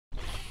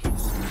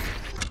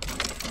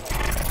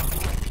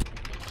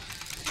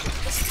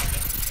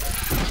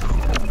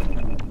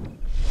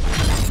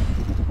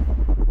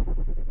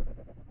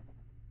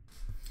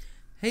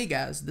Hey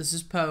guys, this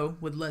is Poe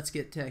with Let's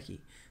Get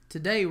Techy.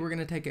 Today we're going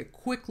to take a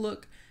quick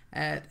look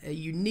at a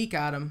unique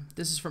item.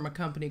 This is from a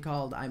company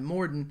called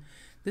Imorden.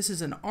 This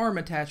is an arm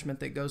attachment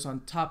that goes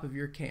on top of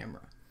your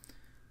camera.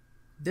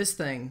 This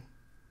thing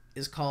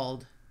is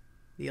called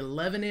the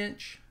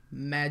 11-inch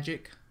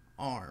Magic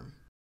Arm.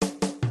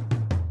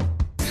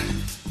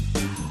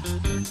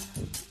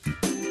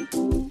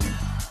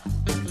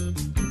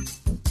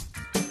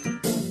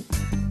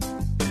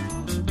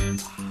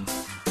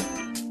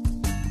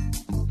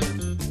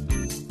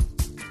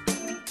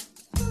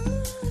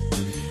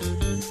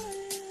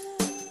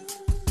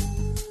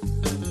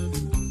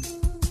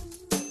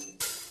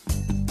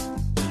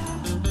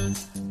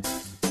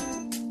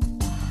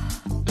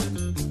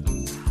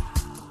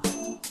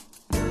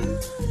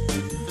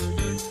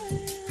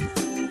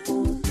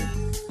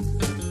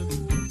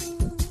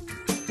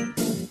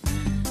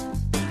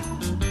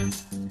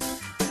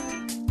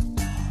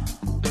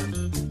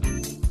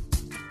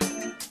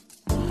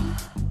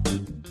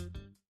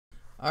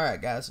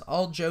 Alright guys,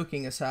 all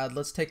joking aside,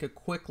 let's take a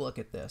quick look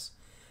at this.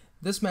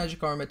 This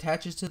magic arm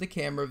attaches to the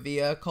camera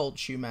via a cold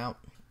shoe mount.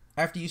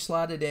 After you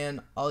slide it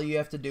in, all you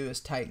have to do is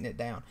tighten it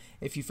down.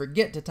 If you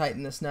forget to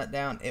tighten this nut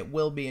down, it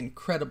will be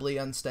incredibly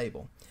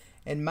unstable.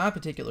 In my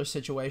particular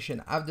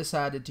situation, I've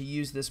decided to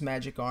use this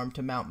magic arm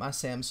to mount my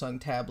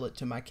Samsung tablet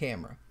to my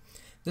camera.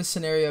 This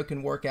scenario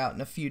can work out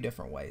in a few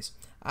different ways.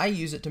 I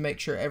use it to make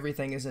sure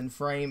everything is in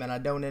frame and I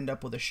don't end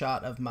up with a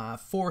shot of my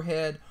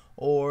forehead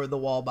or the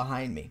wall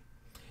behind me.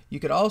 You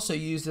could also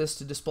use this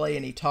to display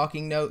any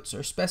talking notes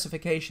or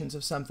specifications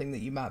of something that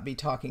you might be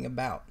talking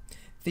about.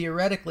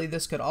 Theoretically,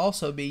 this could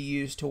also be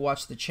used to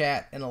watch the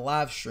chat in a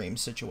live stream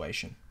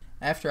situation.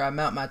 After I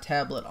mount my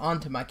tablet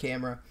onto my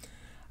camera,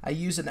 I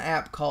use an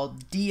app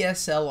called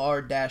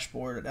DSLR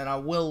Dashboard, and I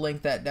will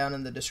link that down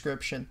in the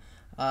description.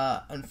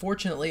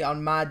 Unfortunately,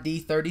 on my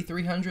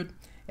D3300,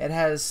 it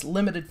has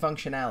limited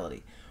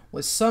functionality.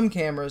 With some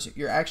cameras,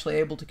 you're actually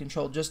able to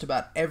control just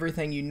about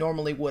everything you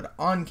normally would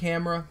on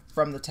camera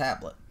from the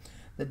tablet.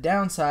 The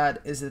downside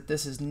is that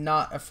this is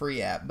not a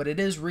free app, but it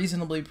is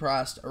reasonably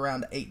priced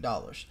around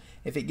 $8.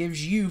 If it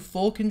gives you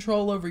full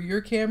control over your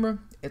camera,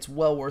 it's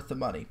well worth the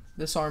money.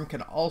 This arm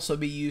can also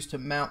be used to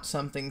mount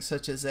something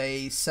such as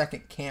a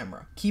second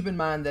camera. Keep in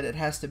mind that it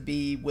has to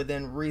be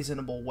within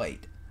reasonable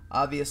weight.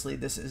 Obviously,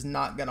 this is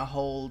not going to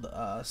hold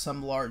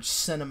some large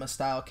cinema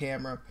style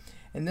camera.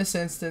 In this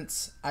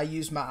instance, I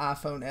use my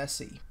iPhone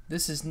SE.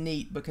 This is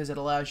neat because it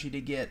allows you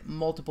to get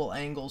multiple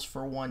angles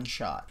for one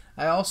shot.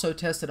 I also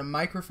tested a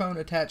microphone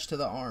attached to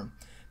the arm.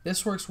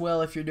 This works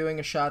well if you're doing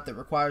a shot that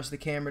requires the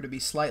camera to be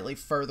slightly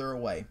further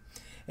away.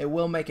 It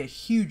will make a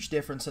huge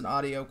difference in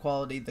audio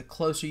quality. The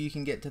closer you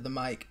can get to the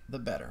mic, the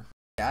better.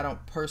 I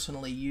don't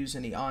personally use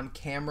any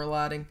on-camera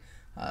lighting,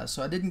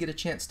 so I didn't get a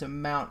chance to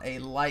mount a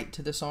light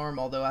to this arm,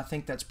 although I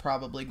think that's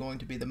probably going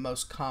to be the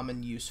most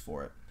common use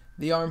for it.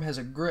 The arm has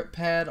a grip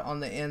pad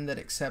on the end that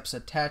accepts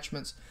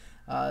attachments.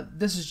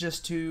 This is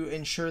just to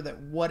ensure that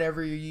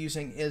whatever you're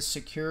using is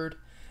secured.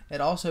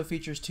 It also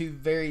features two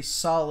very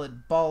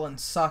solid ball and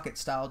socket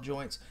style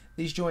joints.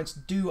 These joints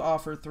do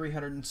offer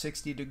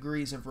 360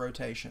 degrees of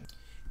rotation.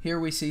 Here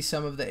we see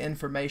some of the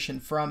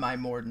information from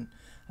Imorden.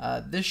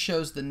 This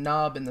shows the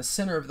knob in the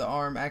center of the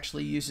arm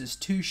actually uses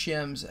two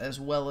shims as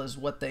well as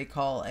what they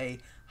call a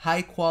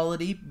high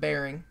quality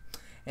bearing.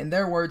 In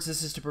their words,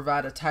 this is to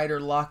provide a tighter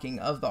locking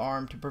of the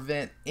arm to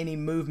prevent any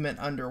movement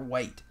under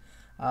weight.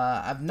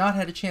 I've not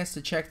had a chance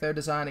to check their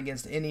design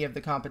against any of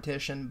the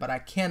competition, but I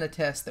can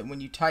attest that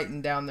when you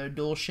tighten down their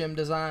dual shim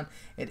design,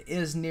 it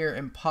is near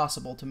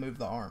impossible to move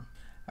the arm.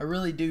 I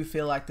really do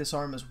feel like this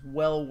arm is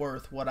well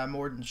worth what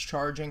Imorden's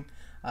charging.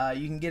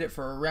 You can get it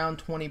for around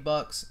 20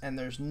 bucks, and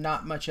there's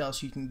not much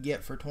else you can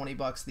get for 20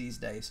 bucks these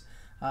days.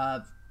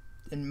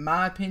 In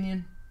my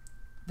opinion,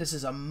 this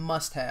is a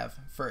must-have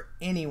for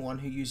anyone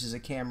who uses a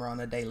camera on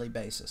a daily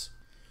basis.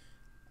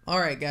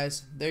 Alright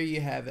guys, there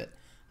you have it.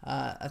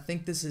 I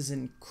think this is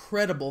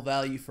incredible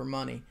value for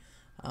money.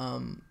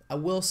 I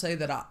will say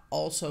that I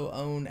also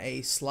own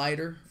a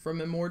slider from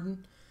Imorden.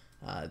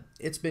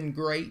 It's been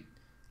great.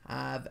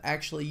 I've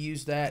actually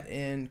used that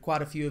in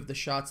quite a few of the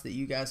shots that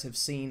you guys have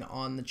seen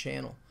on the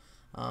channel.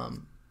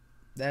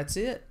 That's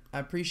it. I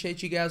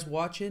appreciate you guys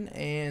watching,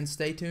 and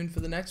stay tuned for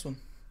the next one.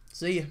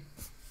 See ya.